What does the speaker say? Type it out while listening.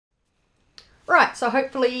Right, so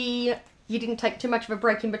hopefully you didn't take too much of a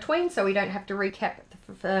break in between, so we don't have to recap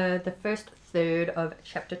the first third of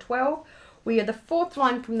chapter 12. We are the fourth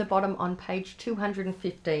line from the bottom on page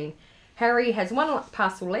 215. Harry has one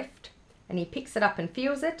parcel left, and he picks it up and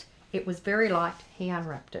feels it. It was very light. He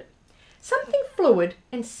unwrapped it. Something fluid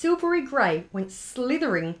and silvery grey went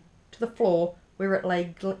slithering to the floor where it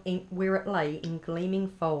lay in gleaming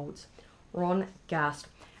folds. Ron gasped.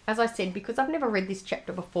 As I said, because I've never read this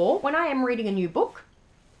chapter before, when I am reading a new book,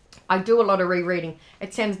 I do a lot of rereading.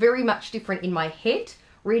 It sounds very much different in my head.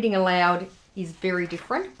 Reading aloud is very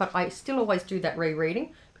different, but I still always do that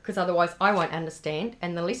rereading because otherwise I won't understand.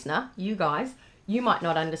 And the listener, you guys, you might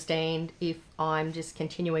not understand if I'm just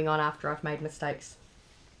continuing on after I've made mistakes.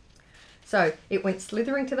 So it went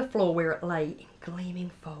slithering to the floor where it lay in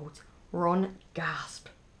gleaming folds. Ron gasped.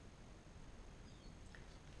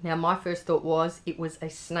 Now, my first thought was it was a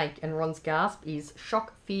snake, and Ron's gasp is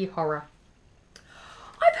shock, fear, horror.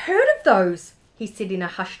 I've heard of those, he said in a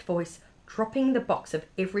hushed voice, dropping the box of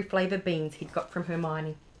every flavour beans he'd got from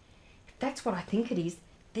Hermione. If that's what I think it is,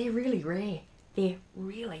 they're really rare. They're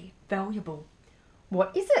really valuable.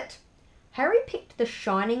 What is it? Harry picked the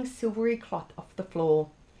shining silvery cloth off the floor.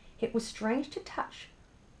 It was strange to touch,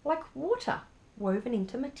 like water woven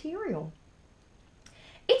into material.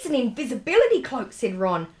 It's an invisibility cloak, said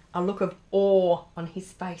Ron, a look of awe on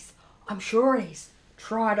his face. I'm sure it is.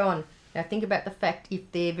 Try it on. Now think about the fact if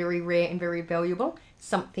they're very rare and very valuable,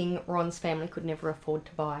 something Ron's family could never afford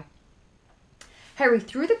to buy. Harry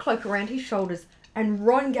threw the cloak around his shoulders and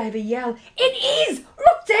Ron gave a yell. It is!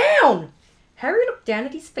 Look down! Harry looked down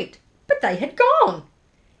at his feet, but they had gone.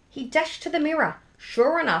 He dashed to the mirror.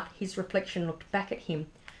 Sure enough, his reflection looked back at him.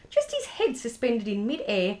 Just his head suspended in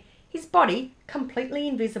mid-air, his body completely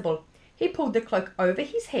invisible. He pulled the cloak over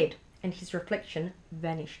his head and his reflection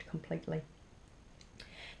vanished completely.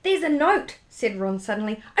 There's a note, said Ron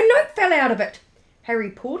suddenly. A note fell out of it. Harry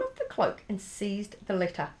pulled off the cloak and seized the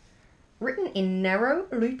letter. Written in narrow,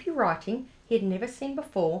 loopy writing he had never seen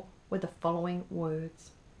before were the following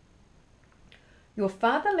words. Your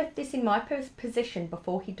father left this in my possession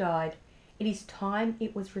before he died. It is time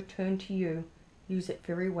it was returned to you. Use it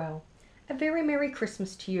very well. A very Merry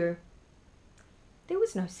Christmas to you. There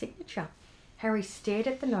was no signature. Harry stared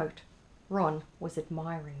at the note. Ron was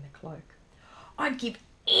admiring the cloak. I'd give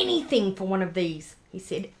anything for one of these, he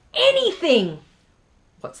said. Anything!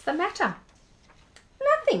 What's the matter?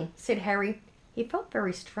 Nothing, said Harry. He felt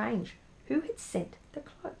very strange. Who had sent the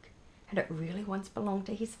cloak? Had it really once belonged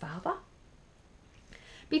to his father?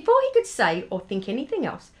 Before he could say or think anything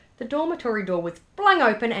else, the dormitory door was flung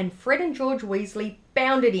open and Fred and George Weasley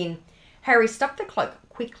bounded in. Harry stuffed the cloak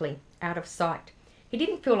quickly out of sight. He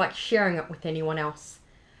didn't feel like sharing it with anyone else.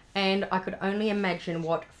 And I could only imagine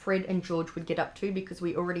what Fred and George would get up to because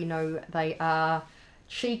we already know they are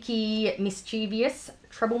cheeky, mischievous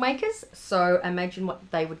troublemakers. So imagine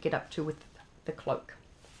what they would get up to with the cloak.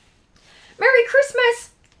 Merry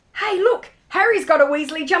Christmas! Hey, look! Harry's got a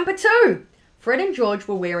Weasley jumper too! Fred and George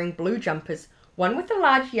were wearing blue jumpers, one with a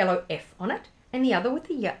large yellow F on it and the other with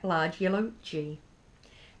a large yellow G.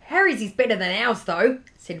 Harry's is better than ours, though,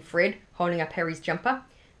 said Fred, holding up Harry's jumper.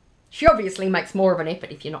 She obviously makes more of an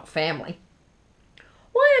effort if you're not family.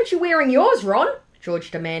 Why aren't you wearing yours, Ron?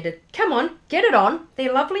 George demanded. Come on, get it on.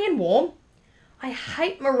 They're lovely and warm. I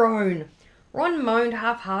hate maroon. Ron moaned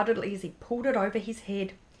half-heartedly as he pulled it over his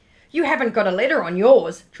head. You haven't got a letter on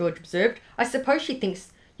yours, George observed. I suppose she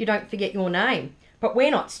thinks you don't forget your name. But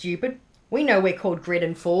we're not stupid. We know we're called Gred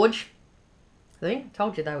and Forge. See,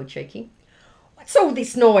 told you they were cheeky. What's all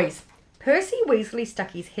this noise? Percy Weasley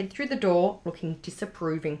stuck his head through the door, looking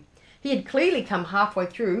disapproving. He had clearly come halfway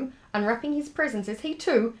through, unwrapping his presents as he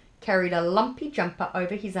too carried a lumpy jumper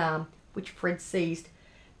over his arm, which Fred seized.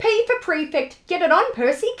 P for prefect. Get it on,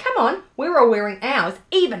 Percy. Come on. We're all wearing ours.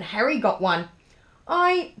 Even Harry got one.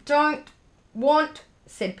 I don't want,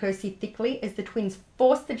 said Percy thickly as the twins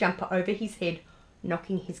forced the jumper over his head,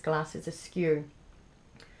 knocking his glasses askew.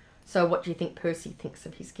 So what do you think Percy thinks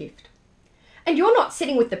of his gift? And you're not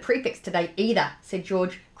sitting with the prefects today either, said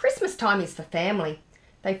George. Christmas time is for family.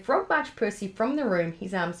 They frog-marched Percy from the room,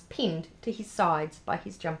 his arms pinned to his sides by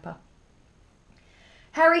his jumper.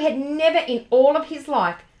 Harry had never in all of his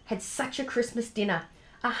life had such a Christmas dinner.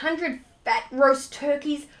 100 fat roast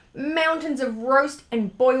turkeys, mountains of roast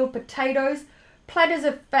and boiled potatoes, platters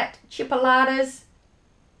of fat chipolatas,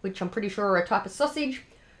 which I'm pretty sure are a type of sausage,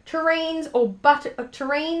 terrines of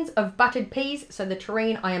buttered peas. So the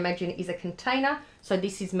terrine, I imagine, is a container. So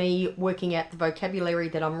this is me working out the vocabulary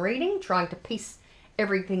that I'm reading, trying to piece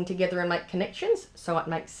everything together and make connections so it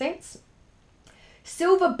makes sense.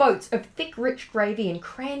 Silver boats of thick, rich gravy and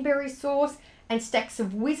cranberry sauce and stacks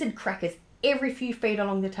of wizard crackers every few feet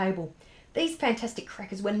along the table. These fantastic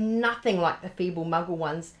crackers were nothing like the feeble muggle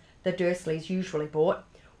ones the Dursleys usually bought,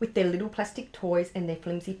 with their little plastic toys and their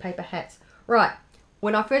flimsy paper hats. Right,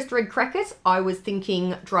 when I first read crackers, I was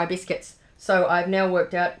thinking dry biscuits. So I've now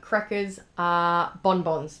worked out crackers are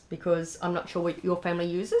bonbons, because I'm not sure what your family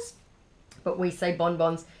uses, but we say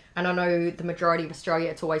bonbons, and I know the majority of Australia,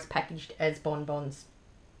 it's always packaged as bonbons.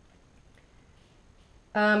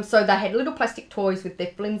 So they had little plastic toys with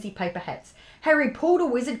their flimsy paper hats. Harry pulled a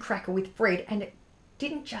wizard cracker with Fred, and it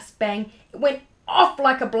didn't just bang, it went off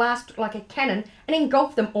like a blast, like a cannon, and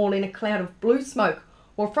engulfed them all in a cloud of blue smoke,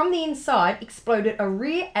 while from the inside exploded a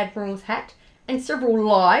rear admiral's hat and several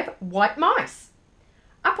live white mice.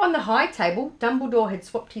 Up on the high table, Dumbledore had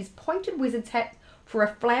swapped his pointed wizard's hat for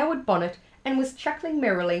a flowered bonnet and was chuckling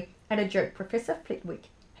merrily at a joke Professor Flitwick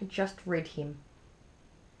had just read him.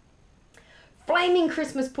 Flaming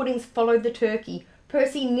Christmas puddings followed the turkey.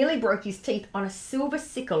 Percy nearly broke his teeth on a silver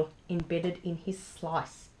sickle embedded in his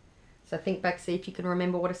slice. So think back, see if you can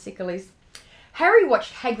remember what a sickle is. Harry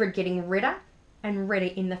watched Hagrid getting redder and redder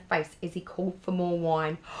in the face as he called for more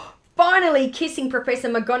wine, finally kissing Professor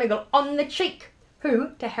McGonagall on the cheek,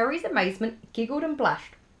 who, to Harry's amazement, giggled and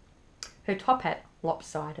blushed, her top hat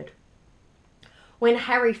lopsided. When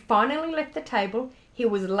Harry finally left the table, he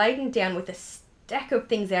was laden down with a stack of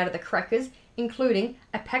things out of the crackers, including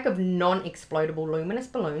a pack of non-explodable luminous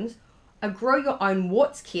balloons, a grow-your-own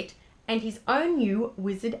warts kit, and his own new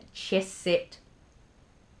wizard chess set.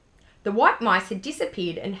 The white mice had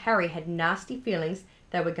disappeared, and Harry had nasty feelings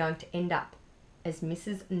they were going to end up as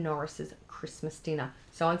Mrs. Norris's Christmas dinner.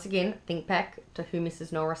 So once again, think back to who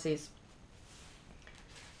Mrs. Norris is.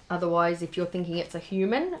 Otherwise, if you're thinking it's a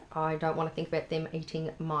human, I don't want to think about them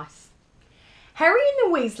eating mice. Harry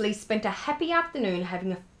and the Weasleys spent a happy afternoon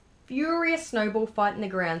having a furious snowball fight in the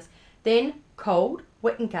grounds. Then, cold,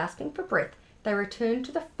 wet and gasping for breath, they returned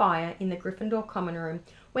to the fire in the Gryffindor common room,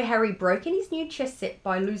 where Harry broke in his new chess set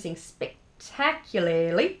by losing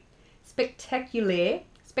spectacularly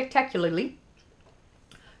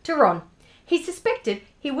to Ron. He suspected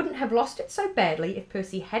he wouldn't have lost it so badly if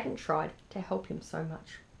Percy hadn't tried to help him so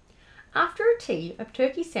much. After a tea of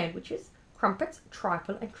turkey sandwiches, crumpets,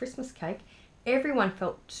 trifle and Christmas cake, everyone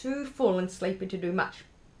felt too full and sleepy to do much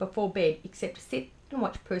before bed except sit and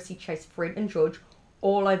watch Percy chase Fred and George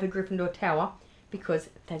all over Gryffindor Tower because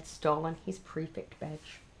they'd stolen his prefect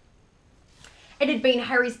badge. It had been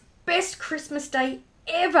Harry's best Christmas day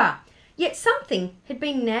ever, yet something had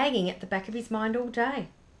been nagging at the back of his mind all day.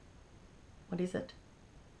 What is it?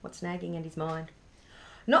 What's nagging at his mind?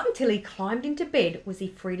 Not until he climbed into bed was he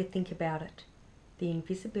free to think about it. The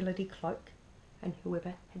invisibility cloak and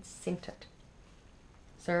whoever had sent it.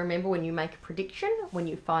 So remember, when you make a prediction, when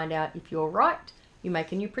you find out if you're right, you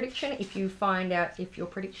make a new prediction. If you find out if your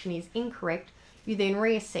prediction is incorrect, you then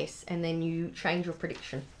reassess and then you change your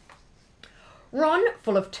prediction. Ron,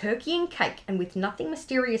 full of turkey and cake and with nothing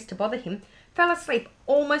mysterious to bother him, fell asleep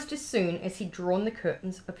almost as soon as he'd drawn the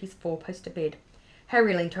curtains of his four-poster bed.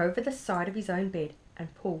 Harry leant over the side of his own bed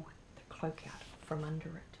and pulled the cloak out from under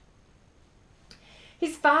it.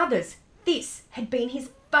 His father's! This had been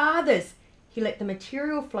his father's! He let the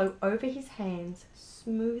material flow over his hands,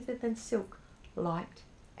 smoother than silk, light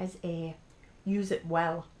as air. Use it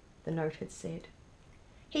well, the note had said.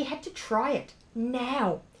 He had to try it,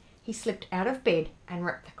 now. He slipped out of bed and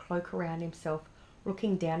wrapped the cloak around himself.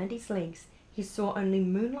 Looking down at his legs, he saw only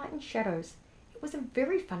moonlight and shadows. It was a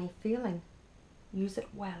very funny feeling. Use it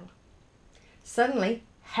well. Suddenly,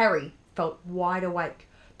 Harry felt wide awake.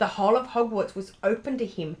 The whole of Hogwarts was open to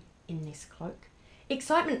him in this cloak.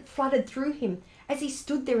 Excitement flooded through him as he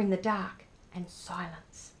stood there in the dark and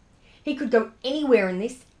silence. He could go anywhere in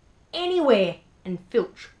this, anywhere, and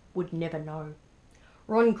Filch would never know.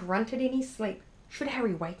 Ron grunted in his sleep. Should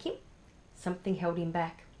Harry wake him? Something held him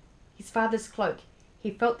back. His father's cloak.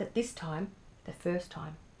 He felt that this time, the first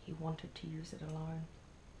time, he wanted to use it alone.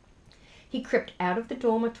 He crept out of the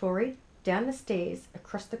dormitory, down the stairs,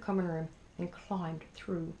 across the common room, and climbed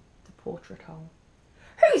through the portrait hole.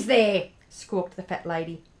 "Who's there?" squawked the fat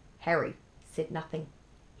lady. Harry said nothing.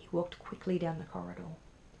 He walked quickly down the corridor.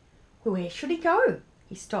 Where should he go?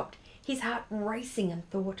 He stopped, his heart racing, and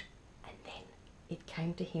thought, and then it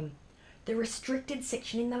came to him. The restricted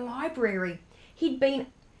section in the library. He'd be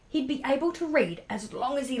able to read as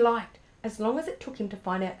long as he liked, as long as it took him to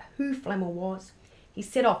find out who Flamel was. He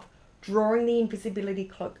set off, drawing the invisibility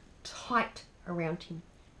cloak tight around him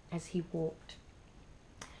as he walked.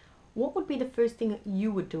 What would be the first thing that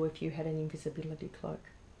you would do if you had an invisibility cloak?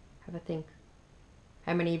 Have a think.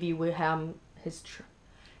 How many of you will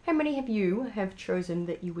How many of you have chosen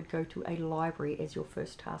that you would go to a library as your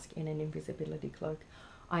first task in an invisibility cloak?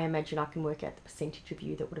 I imagine I can work out the percentage of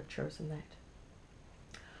you that would have chosen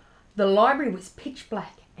that. The library was pitch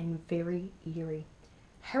black and very eerie.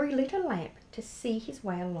 Harry lit a lamp to see his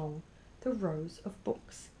way along the rows of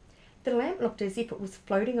books. The lamp looked as if it was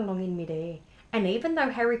floating along in midair, and even though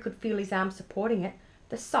Harry could feel his arm supporting it,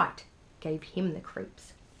 the sight gave him the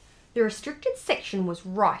creeps. The restricted section was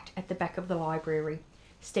right at the back of the library.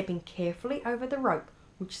 Stepping carefully over the rope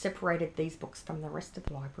which separated these books from the rest of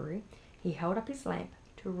the library, he held up his lamp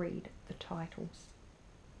to read the titles.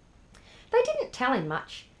 They didn't tell him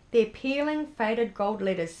much. Their peeling, faded gold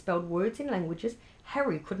letters spelled words in languages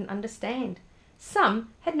Harry couldn't understand.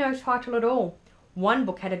 Some had no title at all. One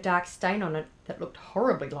book had a dark stain on it that looked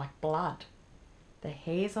horribly like blood. The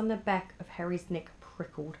hairs on the back of Harry's neck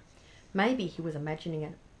prickled. Maybe he was imagining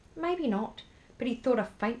it, maybe not, but he thought a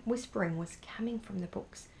faint whispering was coming from the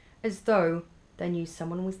books, as though they knew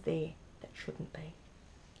someone was there that shouldn't be.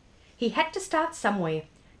 He had to start somewhere.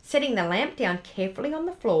 Setting the lamp down carefully on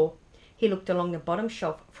the floor, he looked along the bottom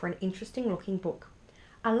shelf for an interesting-looking book.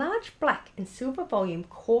 A large black and silver volume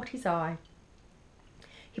caught his eye.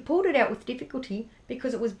 He pulled it out with difficulty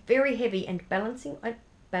because it was very heavy, and balancing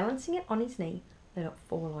it on his knee let it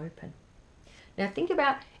fall open. Now think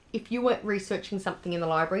about if you were researching something in the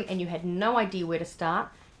library and you had no idea where to start,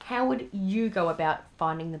 how would you go about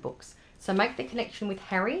finding the books? So make the connection with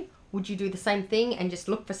Harry. Would you do the same thing and just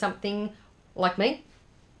look for something like me?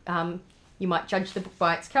 You might judge the book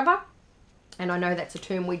by its cover. And I know that's a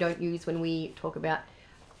term we don't use when we talk about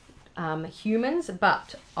humans,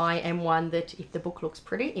 but I am one that if the book looks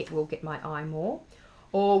pretty, it will get my eye more.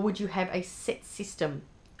 Or would you have a set system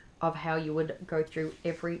of how you would go through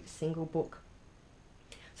every single book?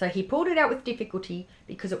 So he pulled it out with difficulty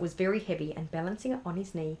because it was very heavy, and balancing it on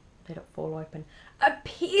his knee let it fall open. A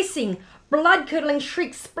piercing, blood-curdling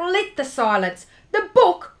shriek split the silence. The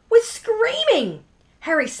book was screaming.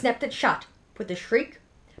 Harry snapped it shut but the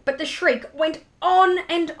shriek went on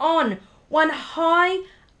and on, one high,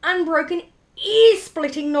 unbroken,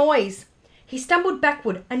 ear-splitting noise. He stumbled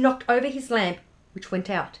backward and knocked over his lamp, which went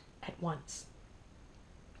out at once.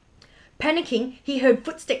 Panicking, he heard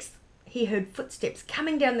footsteps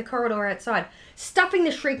coming down the corridor outside. Stuffing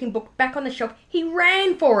the shrieking book back on the shelf, he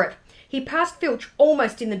ran for it. He passed Filch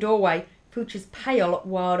almost in the doorway. Filch's pale,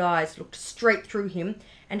 wild eyes looked straight through him,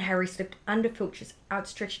 and Harry slipped under Filch's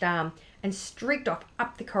outstretched arm and streaked off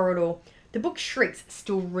up the corridor, the book's shrieks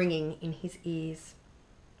still ringing in his ears.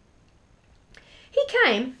 He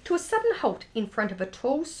came to a sudden halt in front of a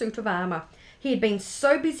tall suit of armour. He had been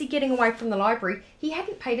so busy getting away from the library, he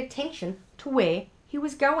hadn't paid attention to where he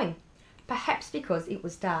was going. Perhaps because it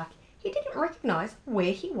was dark, he didn't recognise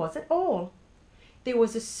where he was at all. There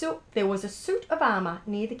was a suit of armour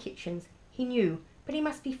near the kitchens, he knew, but he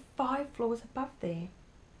must be 5 floors above there.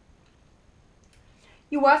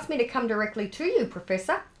 You asked me to come directly to you,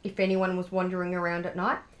 Professor, if anyone was wandering around at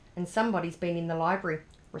night, and somebody's been in the library,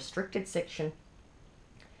 restricted section.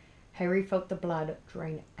 Harry felt the blood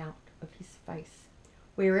drain out of his face.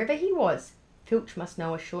 Wherever he was, Filch must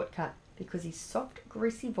know a shortcut, because his soft,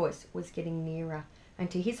 greasy voice was getting nearer,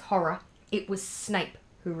 and to his horror, it was Snape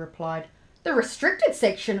who replied, "The restricted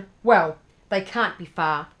section? Well, they can't be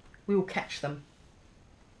far. We'll catch them."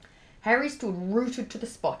 Harry stood rooted to the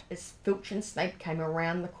spot as Filch and Snape came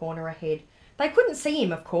around the corner ahead. They couldn't see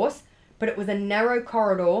him, of course, but it was a narrow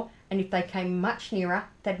corridor, and if they came much nearer,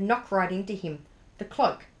 they'd knock right into him. The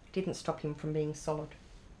cloak didn't stop him from being solid.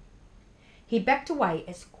 He backed away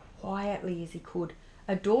as quietly as he could.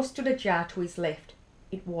 A door stood ajar to his left.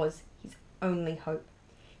 It was his only hope.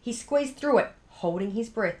 He squeezed through it, holding his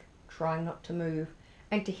breath, trying not to move,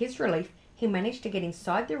 and to his relief, he managed to get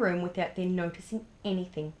inside the room without them noticing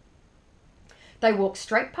anything. They walked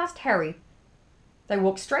straight past,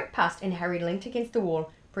 and Harry leant against the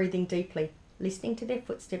wall, breathing deeply, listening to their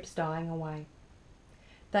footsteps dying away.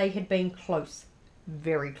 They had been close,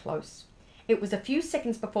 very close. It was a few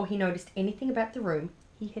seconds before he noticed anything about the room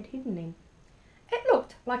he had hidden in. It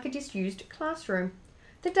looked like a disused classroom.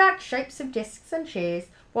 The dark shapes of desks and chairs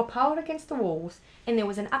were piled against the walls, and there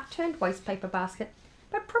was an upturned wastepaper basket,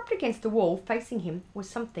 but propped against the wall facing him was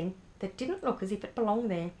something that didn't look as if it belonged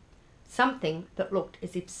there. Something that looked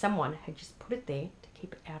as if someone had just put it there to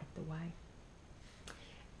keep it out of the way.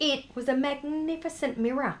 It was a magnificent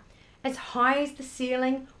mirror, as high as the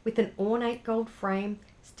ceiling, with an ornate gold frame,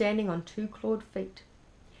 standing on 2 clawed feet.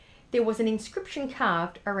 There was an inscription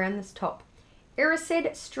carved around this top.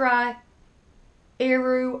 Erised stra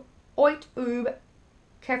eru oit ub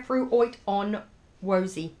kefru oit on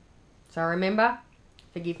wosi. So remember,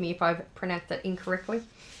 Forgive me if I've pronounced that incorrectly.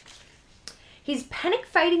 His panic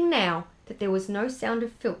fading now that there was no sound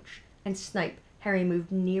of Filch and Snape, Harry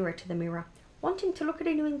moved nearer to the mirror, wanting to look at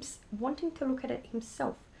it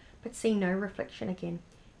himself, but seeing no reflection again.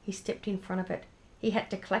 He stepped in front of it. He had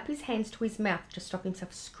to clap his hands to his mouth to stop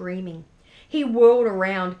himself screaming. He whirled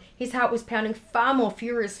around. His heart was pounding far more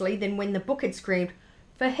furiously than when the book had screamed,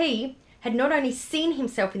 for he had not only seen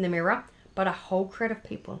himself in the mirror, but a whole crowd of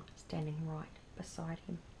people standing right beside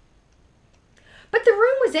him. But the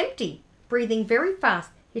room was empty. Breathing very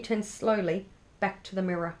fast, he turned slowly back to the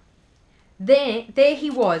mirror. There he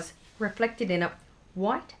was, reflected in it,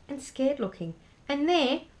 white and scared looking, and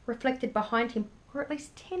there, reflected behind him, were at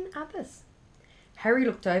least 10 others. Harry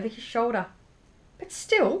looked over his shoulder, but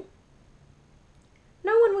still,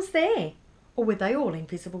 no one was there. Or were they all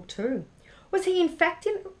invisible too? Was he in fact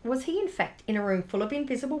in a room full of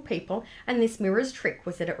invisible people, and this mirror's trick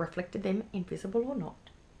was that it reflected them invisible or not?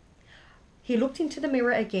 He looked into the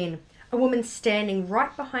mirror again. A woman standing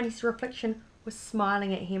right behind his reflection was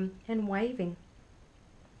smiling at him and waving.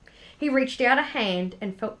 He reached out a hand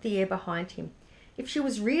and felt the air behind him. If she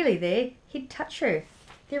was really there, he'd touch her.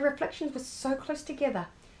 Their reflections were so close together,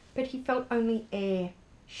 but he felt only air.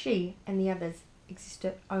 She and the others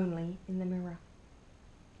existed only in the mirror.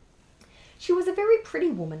 She was a very pretty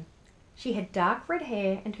woman. She had dark red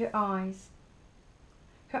hair and her eyes.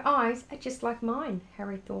 Her eyes are just like mine,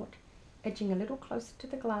 Harry thought, edging a little closer to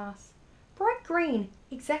the glass. Bright green,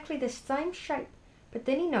 exactly the same shape, but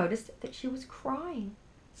then he noticed that she was crying,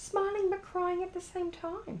 smiling but crying at the same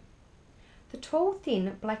time. The tall,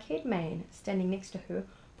 thin, black-haired man standing next to her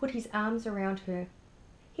put his arms around her.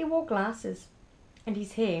 He wore glasses, and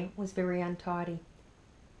his hair was very untidy.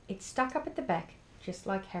 It stuck up at the back, just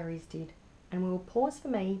like Harry's did, and we will pause for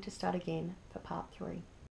me to start again for part 3.